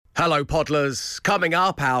Hello, Podlers. Coming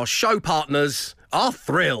up, our show partners are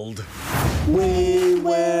thrilled. We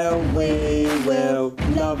will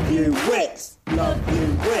love you, Wicks. Love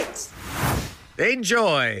you, Wicks.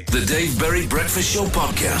 Enjoy. The Dave Berry Breakfast Show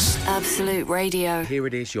Podcast. Absolute Radio. Here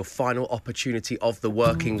it is, your final opportunity of the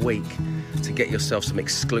working week to get yourself some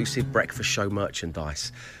exclusive breakfast show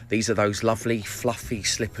merchandise. These are those lovely, fluffy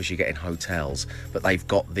slippers you get in hotels, but they've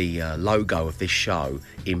got the logo of this show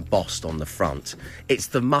embossed on the front. It's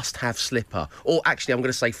the must-have slipper, or actually I'm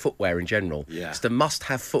going to say footwear in general. Yeah. It's the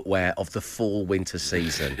must-have footwear of the fall-winter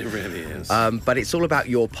season. It really is. But it's all about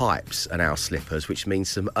your pipes and our slippers, which means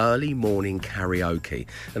some early morning karaoke.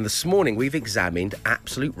 And this morning we've examined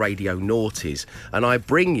Absolute Radio Naughties, and I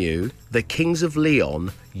bring you the Kings of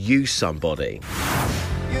Leon, You Somebody.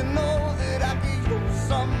 You know that I could use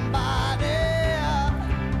somebody.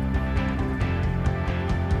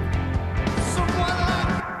 Someone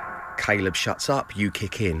like... Caleb shuts up, you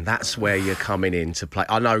kick in. That's where you're coming in to play.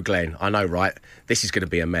 I know, Glenn. I know, right? This is going to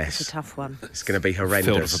be a mess. It's a tough one. It's going to be Filled with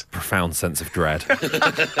horrendous. a profound sense of dread.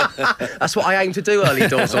 That's what I aim to do early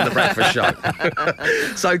doors on the breakfast show.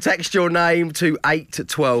 So text your name to 8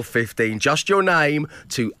 12 15. Just your name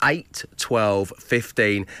to 8 12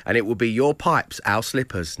 15. And it will be your pipes, our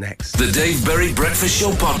slippers, next. The Dave Berry Breakfast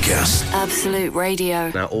Show Podcast. Absolute Radio.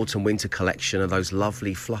 Now, autumn-winter collection of those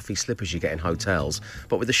lovely, fluffy slippers you get in hotels,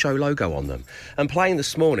 but with the show logo on them. And playing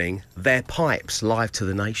this morning, their pipes live to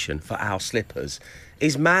the nation for our slippers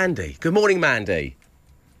is Mandy. Good morning, Mandy.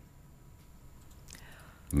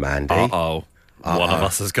 Mandy. Uh-oh. One of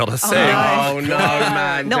us has got to sing. Oh, no,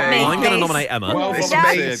 Mandy. Not me. I'm going to Please. nominate Emma. Well This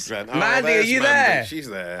volunteered, means- Glenn. Mandy, there's are you Mandy. there? She's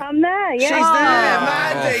there. I'm there, yeah. She's there,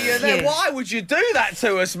 Mandy. You're there. cute. Why would you do that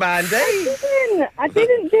to us, Mandy? I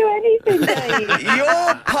didn't do anything, Dave.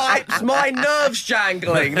 Your pipes, my nerves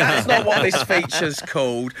jangling. That's not what this feature's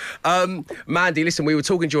called. Mandy, listen, we were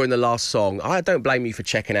talking during the last song. I don't blame you for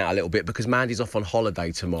checking out a little bit because Mandy's off on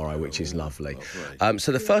holiday tomorrow, which is lovely.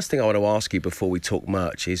 So the first thing I want to ask you before we talk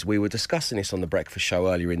merch is we were discussing this on the breakfast show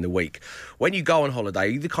earlier in the week. When you go on holiday, are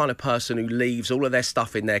you the kind of person who leaves all of their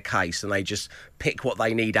stuff in their case and they just pick what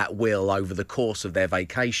they need at will over the course of their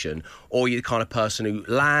vacation? Or are you the kind of person who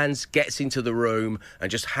lands, gets into the room and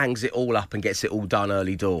just hangs it all up and gets it all done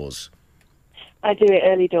early doors? I do it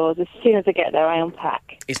early doors. As soon as I get there, I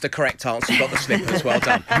unpack. It's the correct answer. You've got the slippers. Well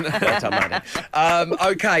done. Well done, Mandy.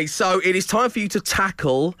 OK, so it is time for you to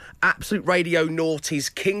tackle Absolute Radio Naughty's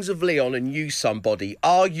Kings of Leon and You Somebody.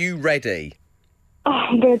 Are you ready? Oh,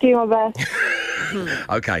 I'm going to do my best.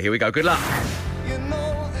 OK, here we go. Good luck. You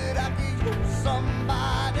know that I could use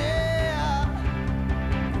somebody.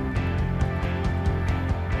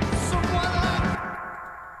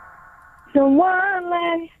 Someone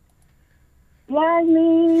like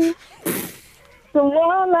me.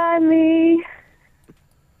 Someone like me.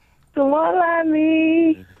 Someone like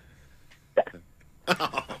me.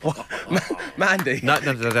 Mandy. No,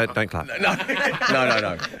 don't clap. No.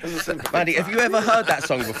 Mandy, have you ever heard that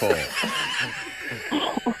song before?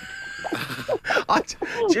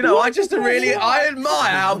 I admire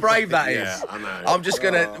how brave that is. Yeah, I know. I'm just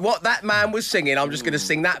going to, what that man was singing, I'm just going to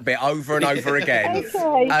sing that bit over and over again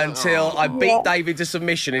Okay. until I beat David to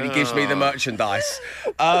submission and he gives me the merchandise.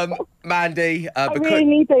 Mandy, I really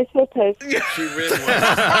need those slippers. She really was.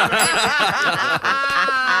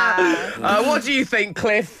 what do you think,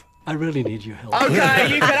 Cliff? I really need your help.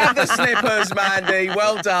 Okay, you can have the slippers, Mandy.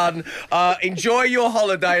 Well done. Enjoy your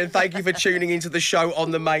holiday and thank you for tuning into the show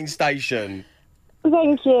on the main station.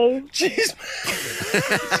 Thank you. Jeez.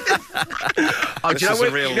 This is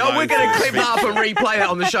a real we're going to live clip that up and replay that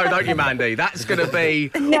on the show, don't you, Mandy? That's going to be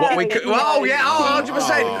what we could... no. Well, yeah,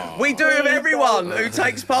 100%. We do with everyone who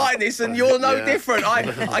takes part in this, and you're no different.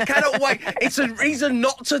 I cannot wait. It's a reason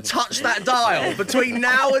not to touch that dial. Between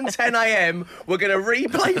now and 10 a.m, we're going to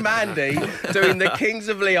replay Mandy doing the Kings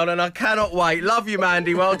of Leon, and I cannot wait. Love you,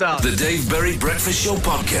 Mandy. Well done. The Dave Berry Breakfast Show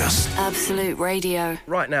Podcast. Absolute Radio.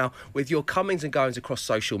 Right now, with your comings and goings across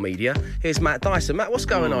social media, here's Matt Dyson. Matt, what's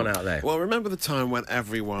going on out there? Well, remember the time when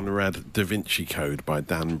everyone read Da Vinci Code by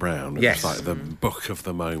Dan Brown? It Yes. was like the book of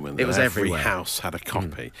the moment. It was and everywhere. Every house had a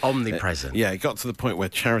copy. Omnipresent. It got to the point where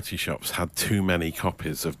charity shops had too many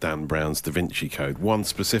copies of Dan Brown's Da Vinci Code. One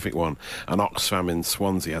specific one, an Oxfam in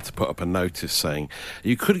Swansea had to put up a notice saying,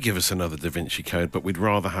 you could give us another Da Vinci Code, but we'd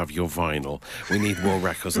rather have your vinyl. We need more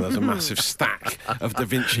records. And there's a massive stack of Da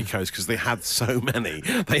Vinci Codes because they had so many.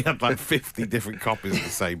 They had like 50 different copies of the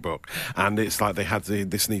same book, and it's like they had to,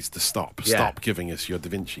 this needs to stop. Yeah. Stop giving us your Da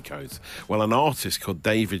Vinci codes. Well, an artist called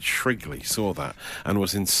David Shrigley saw that and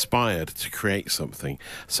was inspired to create something.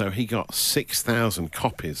 So he got 6,000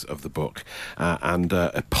 copies of the book and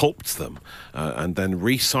pulped them and then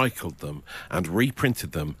recycled them and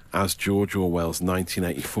reprinted them as George Orwell's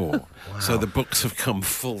 1984. Wow. So the books have come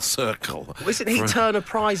full circle. Isn't he Turner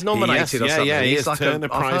Prize nominated or something? Yeah, he is like Turner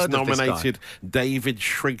Prize nominated David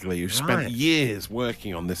Shrigley, who spent years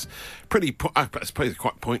working on this pretty, I suppose it's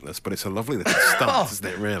quite pointless, but it's a lovely little start, isn't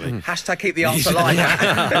it, really? Hashtag keep the arts alive.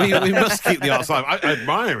 we must keep the arts alive. I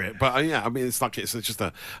admire it, but yeah, I mean, it's just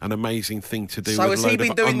an amazing thing to do. So with has a he load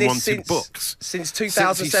been of doing this unwanted books since Since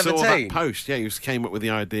 2017? he saw that post, yeah, he came up with the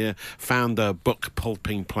idea, found a book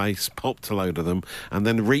pulping place, pulped a load of them, and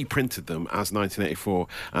then reprinted them as 1984,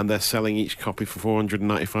 and they're selling each copy for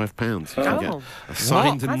 £495. You can get a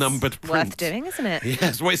signed and numbered print. Worth doing, isn't it?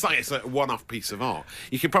 Yes, well, it's a one-off piece of art.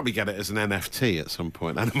 You could probably get it as an NFT at some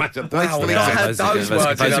point. I'd imagine. Wow, still we've not exist. heard those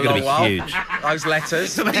words in a long while. huge. Those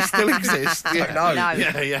letters. Do they still exist? Yeah. No.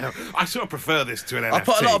 Yeah. I sort of prefer this to an NFT. I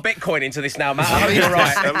put a lot of Bitcoin into this now, Matt. I think you're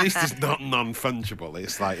right. At least it's not non-fungible.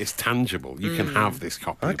 It's tangible. You can have this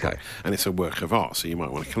copy of it, and it's a work of art, so you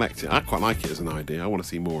might want to collect it. I quite like it as an idea. I want to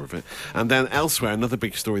see more of it. And then elsewhere, another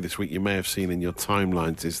big story this week you may have seen in your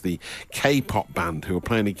timelines is the K-pop band who are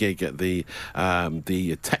playing a gig at the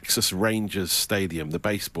Texas Rangers Stadium, the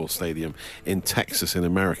baseball stadium in Texas in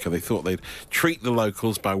America. They thought they'd treat the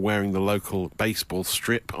locals by wearing the local baseball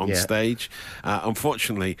strip on stage.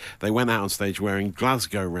 Unfortunately, they went out on stage wearing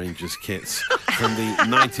Glasgow Rangers kits from the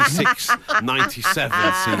 96-97 season.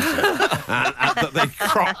 That they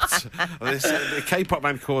cropped. A K-pop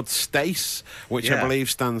band called Stace, which I believe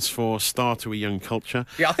stands for Star to a Young Culture.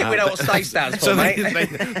 Yeah, I think we know what Stace stands for, so mate.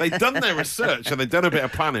 They'd done their research and they'd done a bit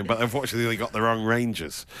of planning, but unfortunately they got the wrong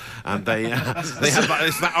Rangers. And they had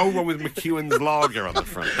it's that old one with McEwen's lager on the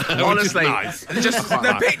front. Honestly, nice. just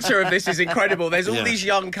the picture of this is incredible. There's all these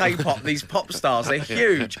young K-pop, these pop stars. They're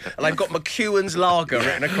huge, and they've got McEwen's lager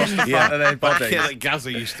written across the front of their That body. kit that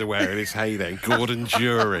Gazza used to wear in his heyday, Gordon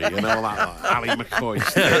Jury and all that, like Ali McCoy.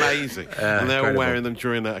 It's amazing. And they're all wearing them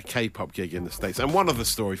during a K-pop gig in the States. And one other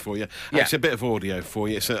story for you. Actually, a bit of audio for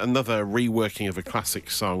you. It's another reworking of a classic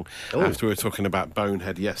song. After we were talking about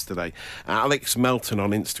Bonehead yesterday. Alex Melton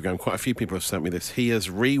on Instagram, quite a few people have sent me this. He has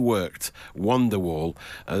reworked Wonderwall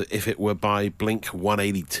if it were by Blink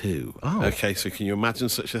 182. Okay, so can you imagine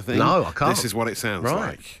such a thing? No, I can't. This is what it sounds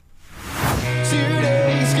like.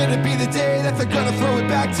 Today's gonna be the day that they're gonna throw it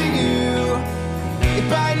back to you. If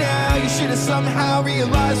by now you should have somehow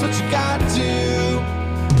realized what you gotta do.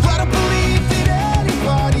 I don't believe that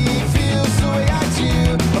anybody feels the way I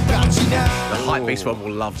do about you now. The Hypebeast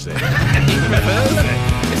one loves it.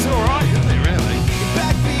 It's all right, isn't it, really?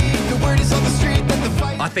 Backbeat, the word is on the street that the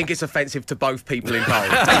fight. I think it's offensive to both people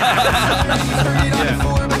involved. I don't believe that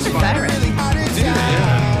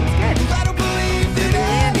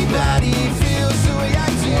anybody feels the way I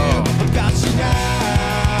do about you now.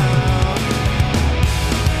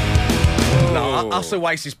 No, us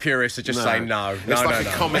Oasis purists are just saying no. It's like a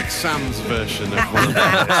Comic Sans version of one of those,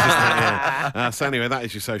 isn't it? Yeah. So anyway, that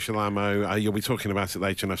is your social ammo. You'll be talking about it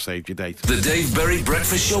later, and I've saved your date. The Dave Berry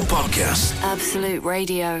Breakfast Show Podcast. Absolute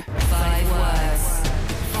Radio. 5 words.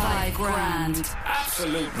 5 grand.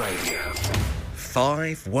 Absolute Radio.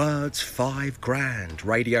 5 words, 5 grand.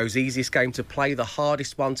 Radio's easiest game to play, the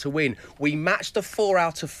hardest one to win. We matched a 4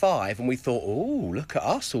 out of 5 and we thought, oh, look at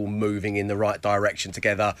us all moving in the right direction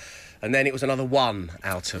together. And then it was another 1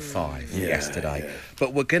 out of 5 yesterday. Yeah.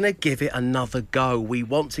 But we're going to give it another go. We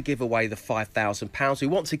want to give away the £5,000. We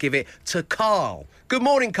want to give it to Carl. Good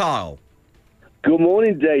morning, Carl. Good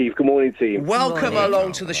morning, Dave. Good morning, team. Welcome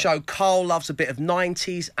along to the show. Carl loves a bit of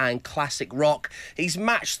 90s and classic rock. He's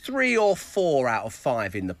matched 3 or 4 out of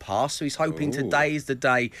 5 in the past, so he's hoping today is the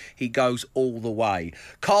day he goes all the way.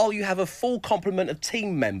 Carl, you have a full complement of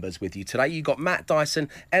team members with you today. You've got Matt Dyson,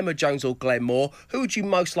 Emma Jones or Glenn Moore. Who would you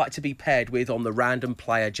most like to be paired with on the random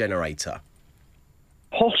player generator?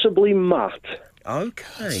 Possibly Matt.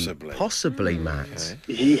 Okay. Possibly Matt.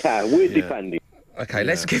 Okay. Yeah, we're defending. Okay,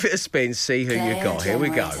 let's give it a spin, see who you got. Here we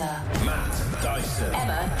go. Matt Dyson.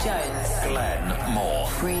 Emma Jones. Glenn Moore.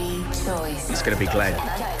 Free choice. It's going to be Glenn.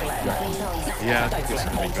 Yeah, I think it's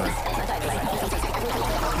going to be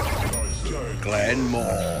Glenn. Glenn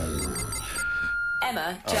Moore.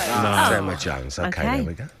 Emma Jones. It's Emma Jones. Okay, there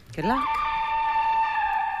we go. Good luck.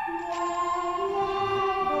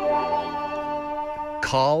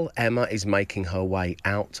 Carl, Emma is making her way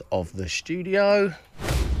out of the studio.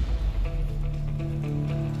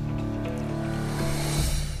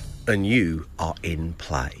 And you are in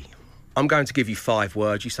play. I'm going to give you 5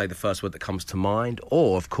 words. You say the first word that comes to mind,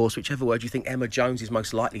 or, of course, whichever word you think Emma Jones is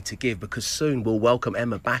most likely to give, because soon we'll welcome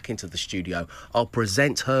Emma back into the studio. I'll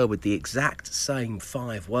present her with the exact same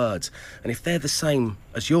 5 words. And if they're the same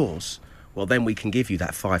as yours, well, then we can give you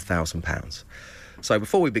that £5,000. So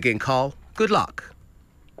before we begin, Carl, good luck.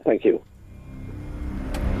 Thank you.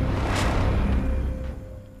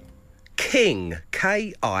 King,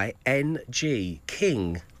 K-I-N-G,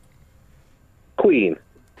 king. Queen.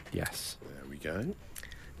 Yes. There we go.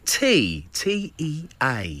 Tea,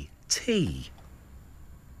 T-E-A, tea.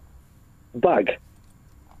 Bag.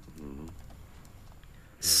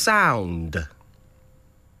 Sound.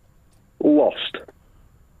 Lost.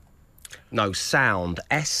 No, sound.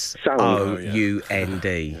 S-O-U-N-D.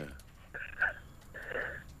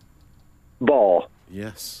 Bar.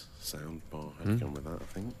 Yes. Sound bar. I'd gone with that, I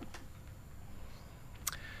think.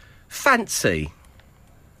 Fancy.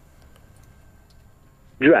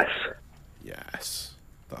 Dress. Yes.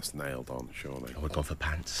 That's nailed on, surely. We've gone for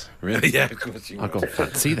pants. Really? Yeah, of course you I've got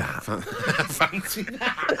fancy that. fancy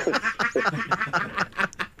that.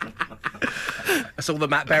 That's all the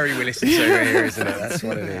Matt Berry we listen to here, isn't it? That's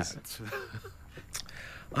what it is.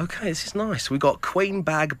 OK, this is nice. We've got Queen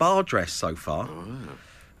Bag Bar Dress so far.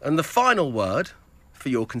 And the final word for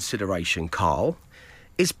your consideration, Carl,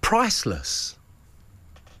 is priceless.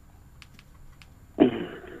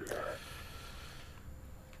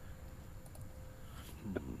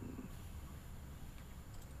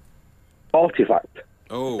 Artifact.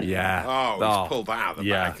 Oh. Yeah. Oh, he's Oh. pulled that out of the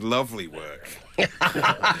Yeah. bag. Lovely work.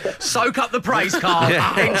 Soak up the praise, Carl.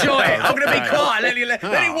 Enjoy it. I'm going to be quiet. Let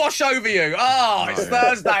it wash over you. Oh, it's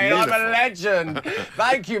Thursday and I'm a legend.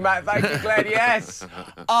 Thank you, Matt. Thank you, Glenn. Yes.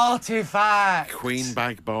 Artifact. Queen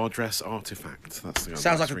bag bar dress artifact. That's the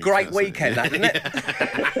Sounds that's like a ring great fence, weekend, that, doesn't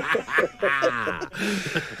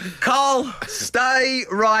it? Carl, stay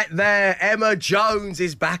right there. Emma Jones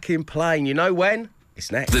is back in playing. You know when? It's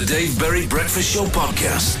next. The Dave Berry Breakfast Show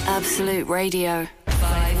Podcast. Absolute Radio.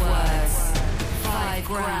 5 words. 5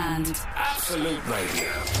 grand. Absolute Radio.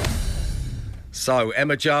 So,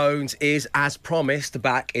 Emma Jones is, as promised,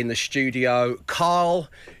 back in the studio. Carl,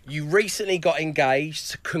 you recently got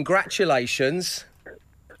engaged. Congratulations.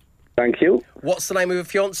 Thank you. What's the name of your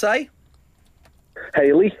fiancée?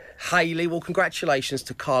 Hayley. Hayley. Well, congratulations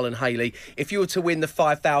to Carl and Hayley. If you were to win the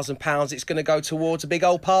 £5,000, it's going to go towards a big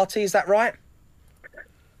old party, is that right?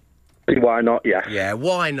 Why not? Yeah. Yeah,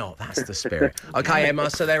 why not? That's the spirit. OK, Emma,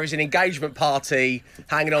 so there is an engagement party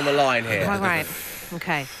hanging on the line here. Right.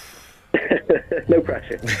 Okay. No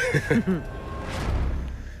pressure.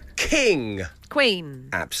 King. Queen.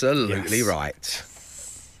 Absolutely Yes. right.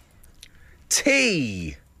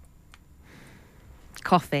 Tea.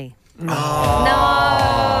 Coffee. No,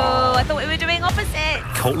 I thought we were doing opposite.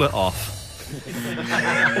 Call it off.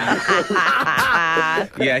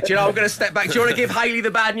 Yeah, do you know, I'm going to step back. Do you want to give Hayley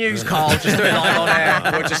the bad news, Carl? Just do it live on air.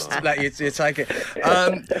 We'll just let you take it.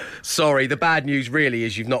 Sorry, the bad news really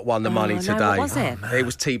is you've not won the money no, today. what was it? It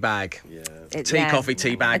was tea bag. Yeah. Coffee,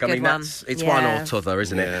 tea bag. A I mean, good one. it's one Yeah. or t'other,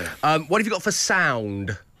 isn't it? What have you got for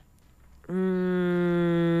sound?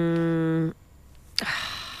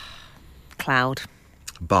 Cloud.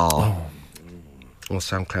 Bar. Oh,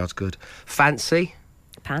 SoundCloud's good. Fancy?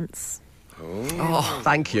 Pants. Oh,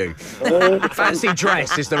 thank you. Fancy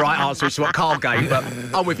dress is the right answer, which is what Carl gave, but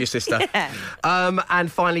I'm with you, sister. Yeah.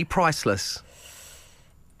 And finally, priceless.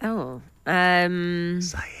 Oh. Say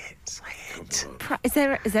it. Is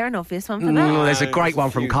there an obvious one for that? There's a great one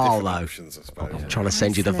from few Carl, different though. options, I suppose. I'm trying to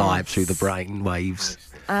send you the vibe Priceless. through the brain waves.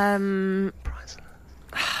 Priceless.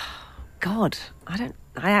 God,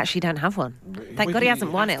 I actually don't have one. Thank God he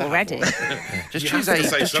hasn't won it already. Just You have to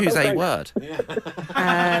say something. word.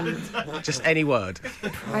 Just any word.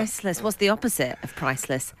 Priceless. What's the opposite of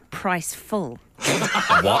priceless? Priceful.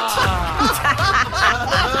 What?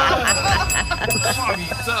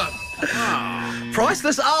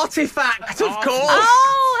 Priceless artifact, of course.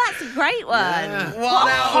 Oh, that's a great one. What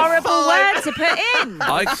a horrible word to put in.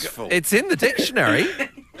 It's in the dictionary.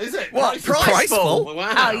 Is it? What? Priceful?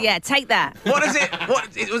 Oh, yeah, take that. What is it?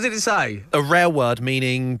 What did it say? A rare word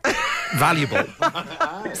meaning valuable.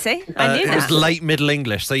 See? I knew It was that. late Middle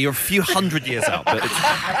English, so you're a few hundred years out. But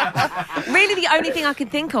it's, Really, the only thing I could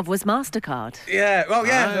think of was MasterCard. Yeah. Well,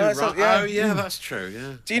 yeah. Oh, that's right. yeah. Oh, yeah, that's true,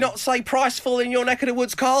 yeah. Do you not say priceful in your neck of the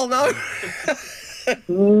woods, Carl? No.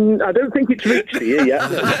 I don't think it's reached here yet.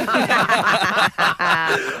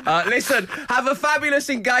 Listen, have a fabulous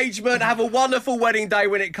engagement. Have a wonderful wedding day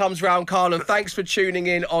when it comes round, Carl. And thanks for tuning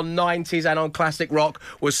in on 90s and on Classic Rock.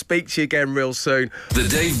 We'll speak to you again real soon. The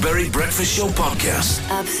Dave Berry Breakfast Show Podcast.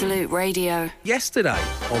 Absolute Radio. Yesterday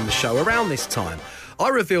on the show, around this time, I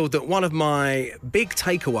revealed that one of my big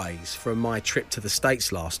takeaways from my trip to the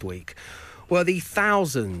States last week were the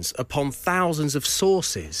thousands upon thousands of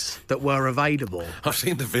sources that were available. I've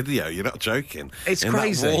seen the video, you're not joking. It's in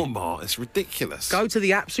crazy. That Walmart, it's ridiculous. Go to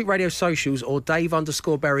the Absolute Radio socials or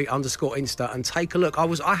Dave_Berry_Insta and take a look.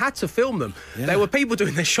 I had to film them. Yeah. There were people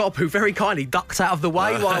doing the shop who very kindly ducked out of the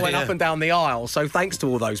way while I went up and down the aisle. So thanks to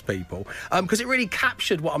all those people. Because it really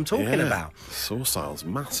captured what I'm talking about. Source aisle's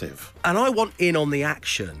massive. And I want in on the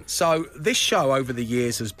action. So this show over the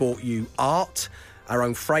years has brought you art, our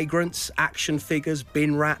own fragrance, action figures,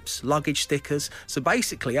 bin wraps, luggage stickers. So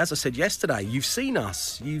basically, as I said yesterday, you've seen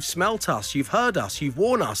us, you've smelt us, you've heard us, you've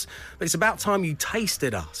worn us, but it's about time you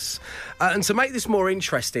tasted us. And to make this more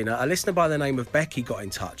interesting, a listener by the name of Becky got in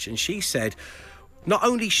touch and she said, not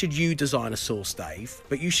only should you design a sauce, Dave,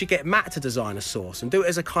 but you should get Matt to design a sauce and do it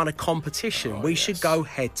as a kind of competition. We should go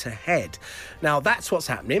head to head. Now, that's what's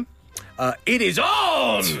happening. It is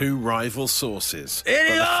on! 2 rival sources. It is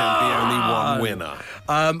there can be on! only one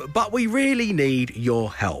winner. But we really need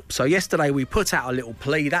your help. So yesterday we put out a little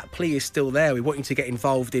plea. That plea is still there. We want you to get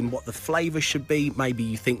involved in what the flavours should be. Maybe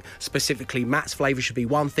you think specifically Matt's flavour should be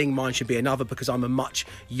one thing, mine should be another because I'm a much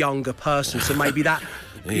younger person. So maybe that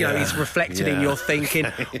you know, is reflected in your thinking.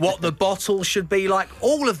 What the bottle should be like.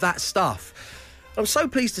 All of that stuff. I'm so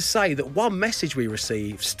pleased to say that one message we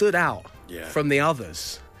received stood out from the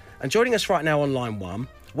others. And joining us right now on line 1,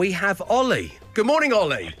 we have Ollie. Good morning,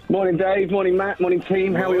 Ollie. Morning, Dave. Morning, Matt. Morning,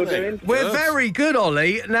 team. How are you all doing? We're very good,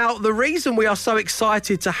 Ollie. Now, the reason we are so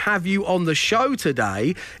excited to have you on the show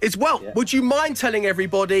today is, would you mind telling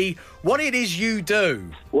everybody what it is you do?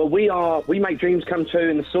 Well, we make dreams come true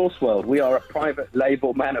in the sauce world. We are a private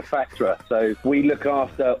label manufacturer. So we look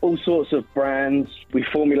after all sorts of brands. We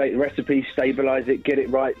formulate the recipe, stabilise it, get it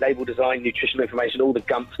right, label design, nutritional information, all the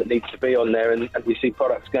gumps that needs to be on there. And we see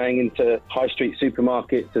products going into high street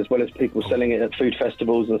supermarkets as well as people selling it at food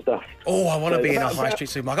festivals and stuff. Oh, I want to be in a high street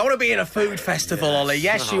supermarket. I want to be in a food festival, Ollie.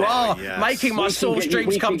 Yes, you are. Making my sauce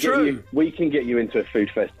dreams come true. We can get you into a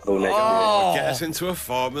food festival next year. Get us into a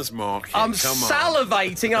farmer's market. I'm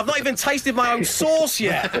salivating. I've not even tasted my own sauce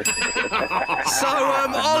yet. So,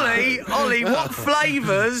 Ollie, what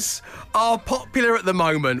flavours are popular at the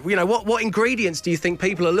moment? You know, what ingredients do you think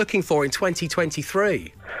people are looking for in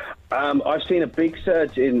 2023? I've seen a big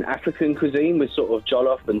surge in African cuisine with sort of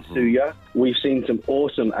jollof and suya. We've seen some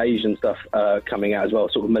awesome Asian stuff coming out as well,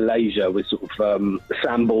 sort of Malaysia with sort of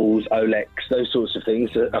sambals, Olex, those sorts of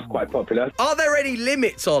things that are quite popular. Are there any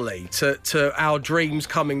limits, Ollie, to our dreams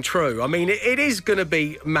coming true? I mean, it is going to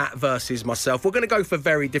be Matt versus myself. We're going to go for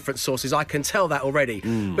very different sources. I can tell that already.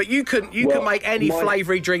 But you can make any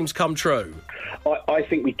flavoury dreams come true. I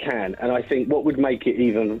think we can, and I think what would make it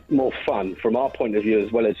even more fun from our point of view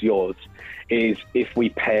as well as yours is if we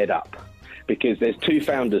paired up. Because there's 2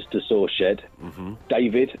 founders to Sauce Shed.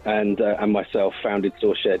 David and myself founded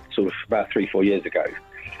Sauce Shed sort of about 3-4 years ago.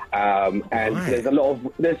 And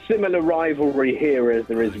there's similar rivalry here as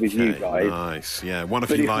there is with you guys. Nice, yeah. One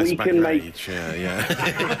of you lies back age. Yeah.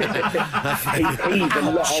 He's a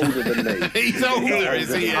lot older than me. He's older,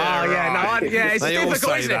 is he? It's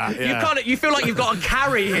difficult, isn't it? You feel like you've got to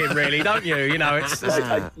carry him, really, don't you? You know, it's.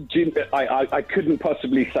 I couldn't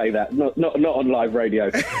possibly say that. Not on live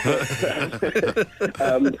radio.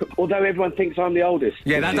 Although everyone thinks I'm the oldest.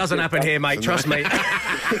 Yeah, that doesn't happen here, mate. Trust me.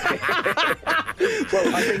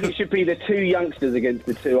 Well, I think it should be the 2 youngsters against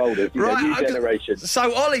the 2 oldest, new generation.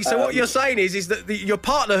 So, Ollie, what you're saying is that your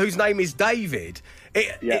partner, whose name is David,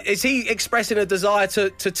 is he expressing a desire to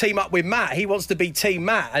team up with Matt? He wants to be Team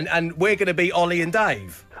Matt, and we're going to be Ollie and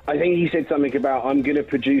Dave. I think he said something about, I'm going to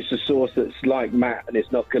produce a sauce that's like Matt and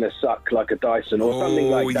it's not going to suck like a Dyson or something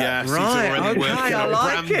like that. Yes, right, okay, I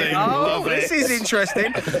like it. Oh, this is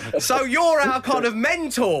interesting. So you're our kind of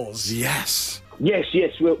mentors. Yes. Yes,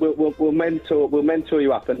 we'll mentor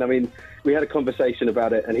you up. And I mean, we had a conversation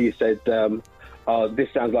about it, and he said, "This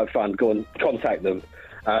sounds like fun. Go on, contact them."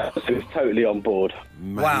 So he's totally on board.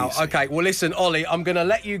 Amazing. Wow. Okay. Well, listen, Ollie, I'm going to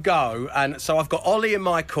let you go, and so I've got Ollie in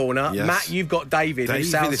my corner. Yes. Matt, you've got David. David who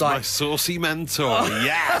sounds is like my saucy mentor.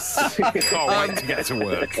 Yes. Can't wait to get to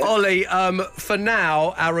work. Ollie, for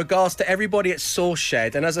now, our regards to everybody at Sauce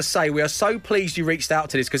Shed, and as I say, we are so pleased you reached out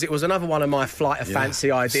to this because it was another one of my flight of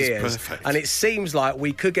fancy ideas, this is perfect. And it seems like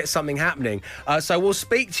we could get something happening. So we'll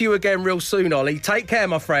speak to you again real soon, Ollie. Take care,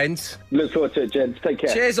 my friend. Look forward to it, gents. Take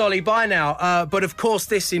care. Cheers, Ollie. Bye now. But of course,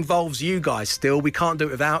 this involves you guys still, we can't do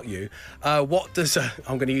it without you. What does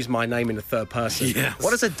I'm going to use my name in the third person. Yes.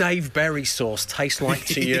 What does a Dave Berry sauce taste like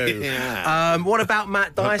to you? Yeah. What about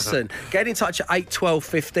Matt Dyson? Get in touch at 8 12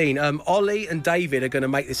 15. Ollie and David are going to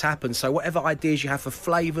make this happen. So whatever ideas you have for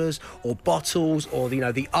flavours or bottles or the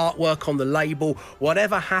artwork on the label,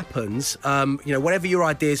 whatever happens, whatever your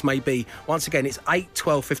ideas may be. Once again, it's 8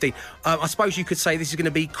 12 15. I suppose you could say this is going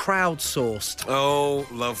to be crowdsourced. Oh,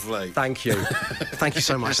 lovely. Thank you. Thank you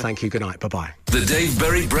so much. Thank you. Good night. Bye-bye. The Dave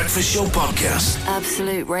Berry Breakfast Show Podcast.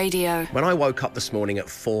 Absolute Radio. When I woke up this morning at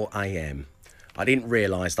 4 a.m, I didn't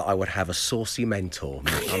realise that I would have a saucy mentor.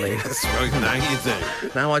 I mean, That's right, now you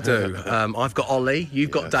do. now I do. I've got Ollie,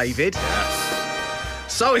 you've got David. Yes.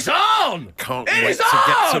 So it's on! Can't It wait is to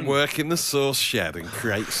get on! to work in the sauce shed and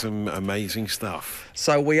create some amazing stuff.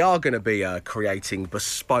 So we are going to be creating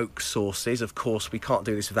bespoke sauces. Of course, we can't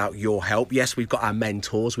do this without your help. Yes, we've got our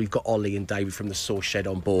mentors. We've got Ollie and David from the Sauce Shed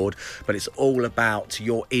on board. But it's all about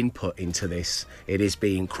your input into this. It is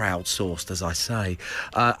being crowdsourced, as I say.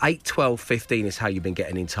 8 12 15 is how you've been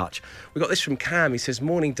getting in touch. We got this from Cam. He says,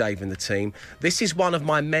 "Morning, Dave and the team. This is one of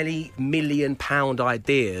my many £1,000,000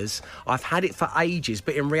 ideas. I've had it for ages,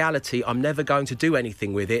 but in reality, I'm never going to do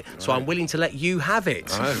anything with it. So I'm willing to let you have it."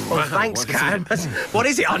 Oh, Well, wow. thanks, What is Cam. What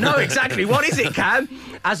is it? I know exactly. What is it, Cam?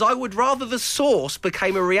 As I would rather the sauce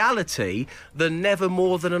became a reality than never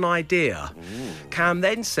more than an idea. Cam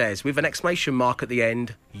then says, with an exclamation mark at the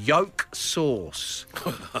end, yolk sauce.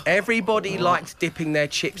 Everybody likes dipping their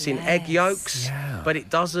chips in egg yolks, but it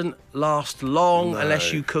doesn't last long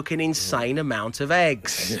unless you cook an insane amount of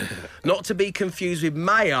eggs. Not to be confused with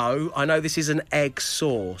mayo, I know this is an egg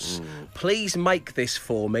sauce. Please make this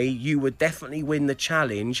for me. You would definitely win the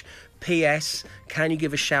challenge. P.S. Can you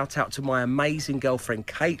give a shout out to my amazing girlfriend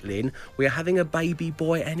Caitlin? We are having a baby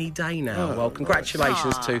boy any day now. Well,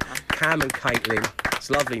 congratulations to Cam and Caitlin. It's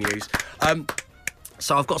lovely news.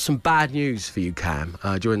 So I've got some bad news for you, Cam.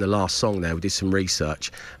 During the last song there, we did some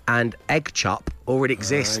research, and egg chop already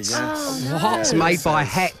exists. Yes. What? It's made by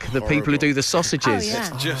Heck, the people who do the sausages. Oh, yeah.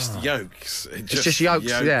 It's just yolks. It's just yolks,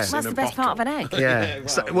 yeah. in That's a the best part of an egg. Yeah,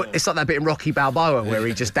 it's like that bit in Rocky Balboa where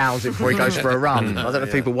he just downs it before he goes for a run. I don't know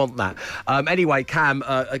if people want that. Anyway, Cam,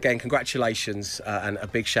 again, congratulations and a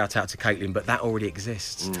big shout out to Caitlin, but that already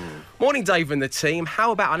exists. Morning, Dave and the team.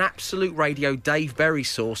 How about an Absolute Radio Dave Berry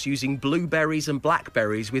sauce using blueberries and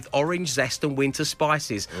blackberries with orange zest and winter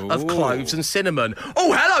spices of cloves and cinnamon?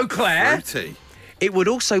 Oh, hello, Claire. Fruity. It would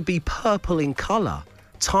also be purple in colour,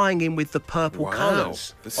 tying in with the purple Wow.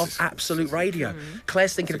 colours This of is- Absolute Radio.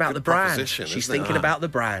 Claire's thinking a about good the brand. proposition, She's isn't it? thinking about the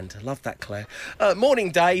brand. I love that, Claire.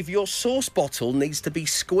 Morning, Dave. Your sauce bottle needs to be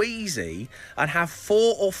squeezy and have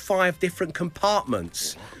 4 or 5 different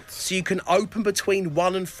compartments. So you can open between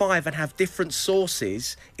 1 and 5 and have different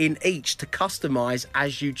sauces in each to customise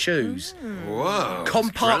as you choose. Whoa. it's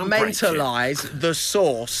Compartmentalise the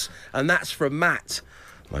sauce, and that's from Matt.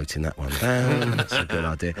 Noting that one down. That's a good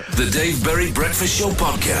idea. The Dave Berry Breakfast Show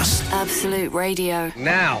Podcast. Absolute Radio.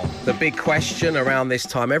 Now, the big question around this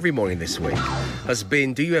time every morning this week has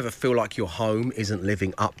been, do you ever feel like your home isn't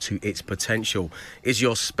living up to its potential? Is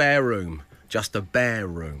your spare room just a bare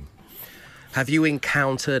room? Have you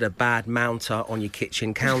encountered a bad mounter on your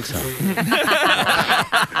kitchen counter?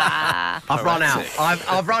 I've run out.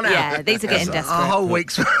 I've run out. Yeah, these are getting A desperate. whole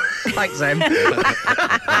week's... Thanks, Em.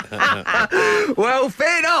 Well,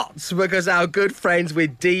 fear not, because our good friends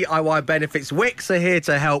with DIY Benefits Wix are here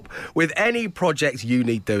to help with any project you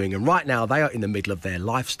need doing. And right now, they are in the middle of their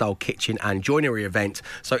lifestyle kitchen and joinery event.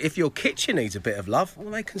 So if your kitchen needs a bit of love,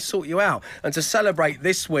 well, they can sort you out. And to celebrate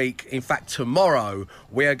this week, in fact, tomorrow,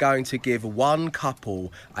 we are going to give one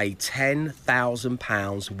couple a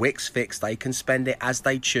 £10,000 Wix Fix. They can spend it as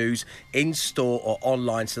they choose, in store or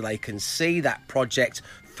online, so they can see that project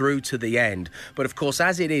through to the end. But of course,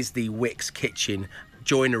 as it is the Wix Kitchen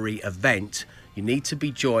Joinery event, you need to be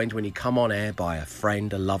joined when you come on air by a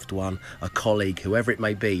friend, a loved one, a colleague, whoever it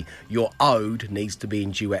may be. Your ode needs to be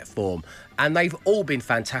in duet form. And they've all been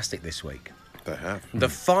fantastic this week. They have. The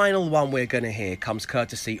final one we're going to hear comes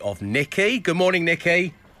courtesy of Nikki. Good morning,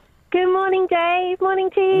 Nikki. Good morning, Dave. Morning,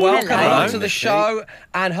 team. Welcome Hello. along to the Nikki. show.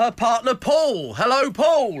 And her partner, Paul. Hello,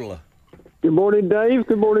 Paul. Good morning, Dave.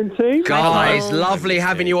 Good morning, team. Guys, Paul. lovely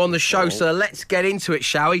having you on the show. So let's get into it,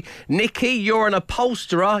 shall we? Nikki, you're an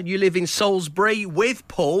upholsterer. You live in Salisbury with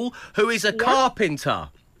Paul, who is a carpenter.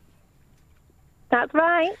 That's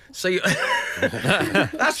right. So you...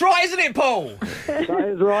 That's right, isn't it, Paul? That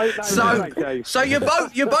is right. That is right, Dave. So you're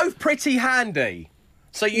both pretty handy.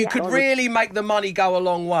 So you could really make the money go a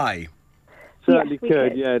long way. Certainly Yes, we could.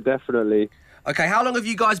 could. Yeah, definitely. Okay, how long have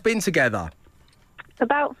you guys been together?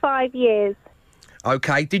 About 5 years.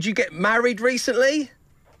 Okay. Did you get married recently?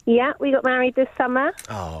 Yeah, we got married this summer.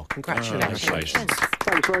 Oh, congratulations.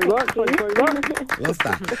 Thanks very much. Love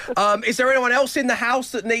that. Is there anyone else in the house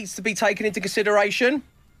that needs to be taken into consideration?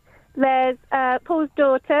 There's Paul's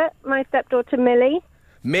daughter, my stepdaughter Millie.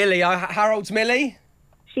 Millie, how old's Millie?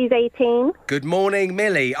 She's 18. Good morning,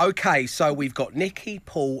 Millie. Okay, so we've got Nikki,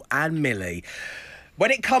 Paul and Millie. When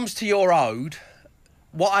it comes to your ode,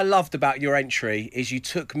 what I loved about your entry is you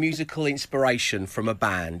took musical inspiration from a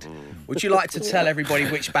band. Would you like to tell everybody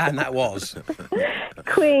which band that was?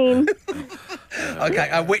 Queen.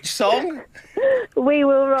 Okay, which song? We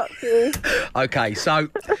Will Rock You. Okay, so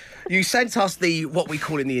you sent us what we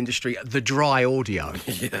call in the industry the dry audio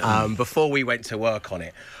before we went to work on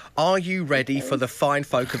it. Are you ready for the fine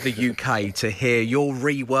folk of the UK to hear your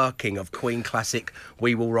reworking of Queen classic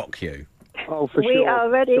We Will Rock You? Oh, for We sure. are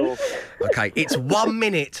ready. Sure. Okay, it's 1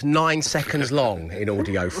 minute, 9 seconds long in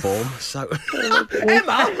audio form. So,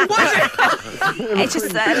 Emma, what is it? It's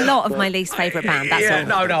just a lot of my least favourite band, that's all.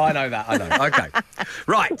 No, I know that, I know. Okay,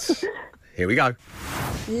 right, here we go.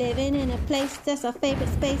 Living in a place that's our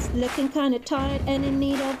favourite space, looking kind of tired and in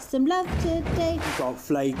need of some love today. Got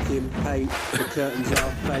flaking paint, the curtains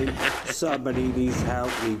are faint. Somebody needs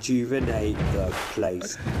help rejuvenate the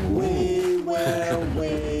place. We will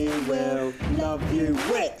love you,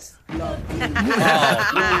 Wix. Love you, Wix.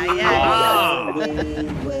 We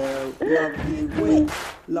will love you, Wix.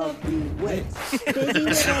 Love you, Wix.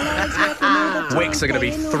 Wix are going to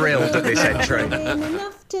be thrilled at this entry.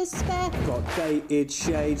 Got dated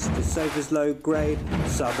shades, the sofa's low grade.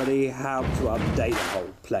 Somebody help to update the whole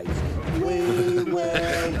place. We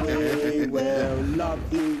will love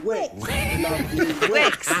you, Wix. Love you,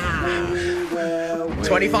 Wix. We will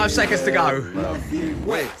 25 seconds to go. Love you,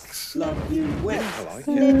 Wix. Love you, Wix.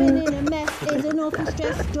 Living in a mess is an awful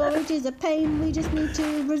stress. Storage is a pain. We just need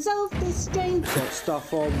to resolve this strain. Got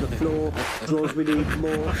stuff on the floor, drawers we need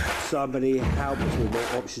more. Somebody help us with more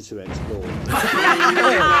options to explore.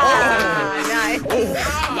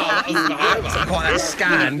 Quite a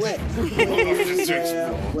scan.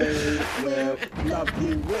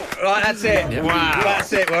 Right, that's it. Wow.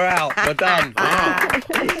 That's it, we're out. We're done.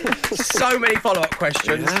 So many follow-up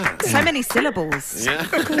questions. So many syllables.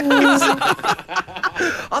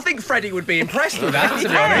 I think Freddie would be impressed with that, to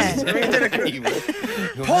be honest.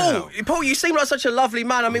 Paul, you seem like such a lovely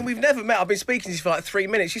man. I mean, we've never met. I've been speaking to you for like 3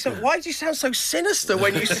 minutes. You said, why do you sound so sinister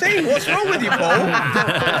when you sing? What's wrong with you, Paul?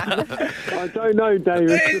 I don't know,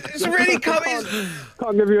 David. It's really coming.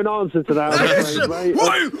 Can't give you an answer to that. Mate.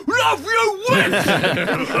 Love you, Love you, Get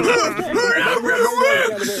a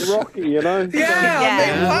bit rocky, you know. I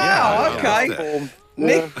mean, wow. Okay.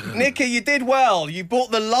 Nikki, you did well. You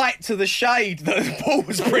brought the light to the shade that Paul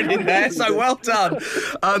was bringing there, so well done.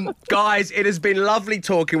 Guys, it has been lovely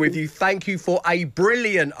talking with you. Thank you for a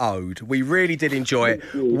brilliant ode. We really did enjoy it.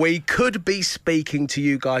 We could be speaking to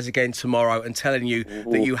you guys again tomorrow and telling you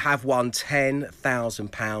that you have won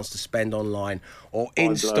 £10,000 to spend online or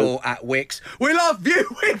in-store at Wix. We love you,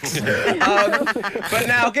 Wix! But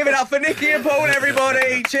now, give it up for Nikki and Paul,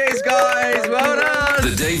 everybody. Cheers, guys. Well done.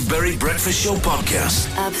 The Dave Berry Breakfast Show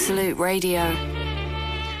Podcast. Absolute Radio.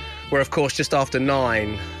 We're, of course, just after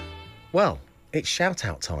 9. Well, it's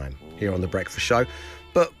shout-out time here on The Breakfast Show.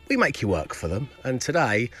 But we make you work for them. And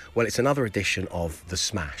today, well, it's another edition of The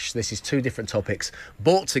Smash. This is 2 different topics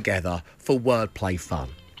brought together for wordplay fun.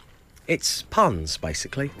 It's puns,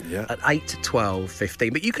 basically, at 8, 12,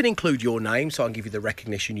 15. But you can include your name, so I can give you the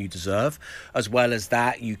recognition you deserve. As well as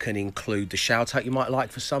that, you can include the shout-out you might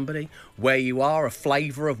like for somebody, where you are, a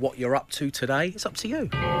flavour of what you're up to today. It's up to you.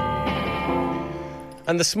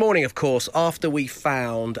 And this morning, of course, after we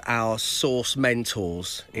found our source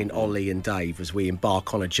mentors in Ollie and Dave as we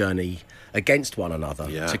embark on a journey against one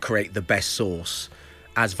another to create the best source,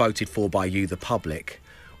 as voted for by you, the public,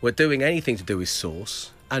 we're doing anything to do with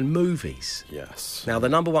source and movies. Yes. Now, the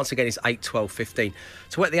number, once again, is 8, 12, 15.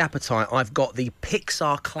 To whet the appetite, I've got the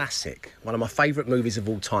Pixar classic, one of my favourite movies of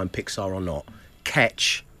all time, Pixar or not,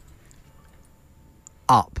 Catch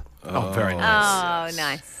Up. Oh, very nice. Oh,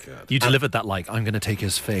 nice. Good. You delivered that like, I'm going to take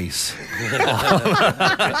his face. A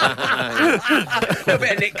little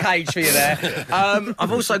bit of Nick Cage for you there.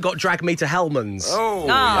 I've also got Drag Me to Hellman's.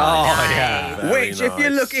 Yeah. Which,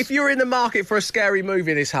 if you're in the market for a scary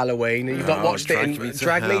movie this Halloween and you've not watched it,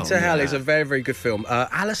 Drag Me to Hell is a very, very good film.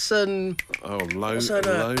 Alison.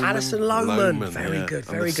 Alison Lohman. Very good.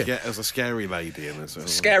 There's a scary lady in this.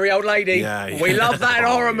 Scary old lady. Yeah. We love that in a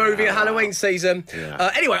horror movie at Halloween season.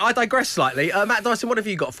 Yeah. Anyway, I digress slightly. Matt Dyson, what have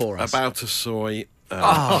you got for us? About a Soy.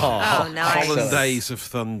 Nice. Hollandaise of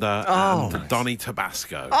Thunder and Donny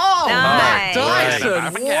Tabasco. Oh, nice. Matt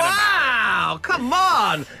Dyson. Wow. come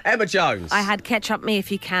on. Emma Jones. I had Ketchup Me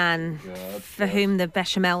If You Can, For Whom the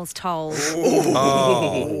Bechamel's Told,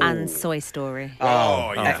 and Soy Story.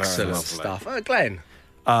 Excellent stuff. Glenn.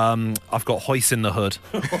 I've got Hoist in the Hood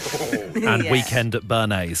and Weekend at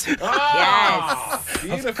Bernays.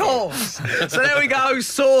 Yes. Of course. So there we go.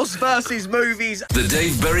 Sauce versus movies. The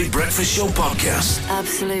Dave Berry Breakfast Show Podcast.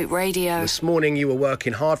 Absolute Radio. This morning you were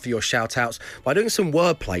working hard for your shout-outs by doing some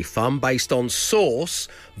wordplay fun based on Sauce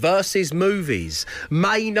versus movies.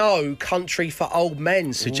 May know Country for Old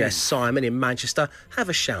Men, suggests Simon in Manchester. Have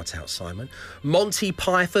a shout-out, Simon. Monty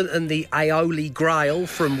Python and the Aioli Grail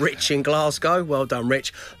from Rich in Glasgow. Well done,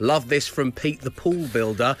 Rich. Love this from Pete the Pool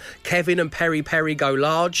Builder. Kevin and Perry Perry Go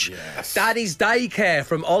Large. Yes. Daddy's Daycare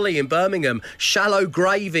from Ollie in Birmingham. Shallow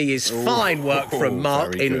Gravy is fine work from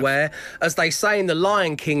Mark very in good. Ware. As they say in The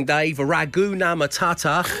Lion King, Dave, Raguna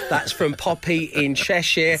Matata. That's from Poppy in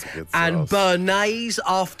Cheshire. good And sauce. Bernays,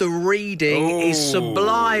 after reading, is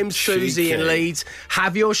sublime. Susie cheeky. in Leeds.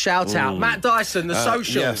 Have your shout out. Matt Dyson, the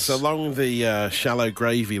socials. Yes, along the Shallow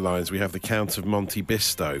Gravy lines, we have the Count of Monte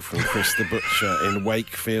Bisto from Chris the Butcher in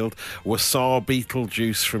Wakefield. Wasaw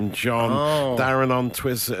Beetlejuice from John. Darren on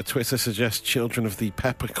Twitter suggests Children of the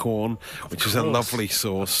Peppercorn, which is a lovely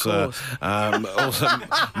sauce. Also,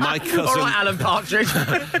 my cousin... All right, Alan Partridge.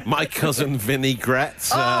 My cousin Vinaigrette,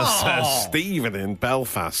 says Stephen in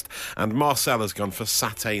Belfast. And Marcella's gone for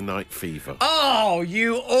Saturday Night Fever. Oh,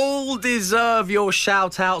 you all deserve your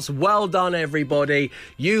shout-outs. Well done, everybody.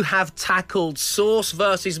 You have tackled Sauce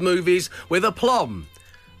versus movies with aplomb.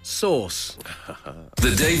 Sauce.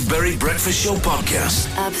 The Dave Berry Breakfast Show Podcast.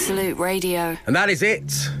 Absolute Radio. And that is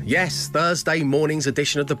it. Yes, Thursday morning's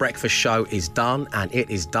edition of The Breakfast Show is done and it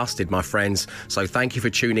is dusted, my friends. So thank you for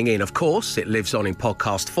tuning in. Of course, it lives on in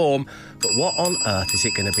podcast form, but what on earth is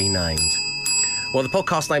it going to be named? Well, the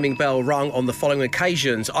podcast naming bell rung on the following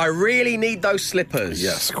occasions. I really need those slippers.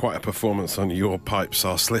 Yes, quite a performance on Your Pipes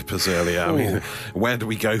Are Slippers earlier. I mean, where do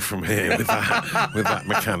we go from here with that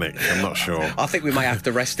mechanic? I'm not sure. I think we may have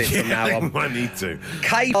to rest it from now on. I need to.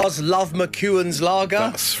 K-Bars Love McEwen's Lager.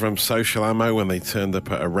 That's from Social Ammo when they turned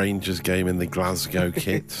up at a Rangers game in the Glasgow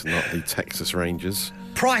kit, not the Texas Rangers.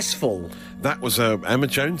 Pricefull. That was Emma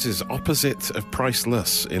Jones's opposite of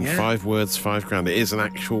priceless in 5 words, £5. It is an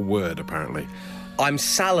actual word, apparently. I'm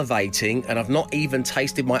salivating and I've not even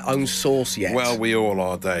tasted my own sauce yet. Well, we all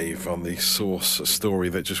are, Dave, on the sauce story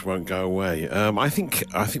that just won't go away. I think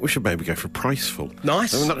we should maybe go for Pricefull.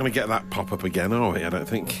 Nice. We're not going to get that pop up again, are we? I don't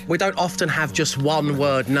think. We don't often have just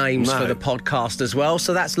one-word names for the podcast as well,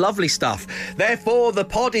 so that's lovely stuff. Therefore, the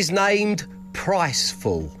pod is named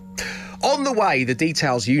Pricefull. On the way, the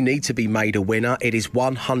details you need to be made a winner. It is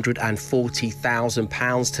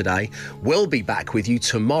 £140,000 today. We'll be back with you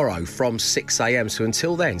tomorrow from 6 a.m. So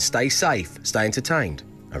until then, stay safe, stay entertained.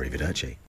 Arrivederci.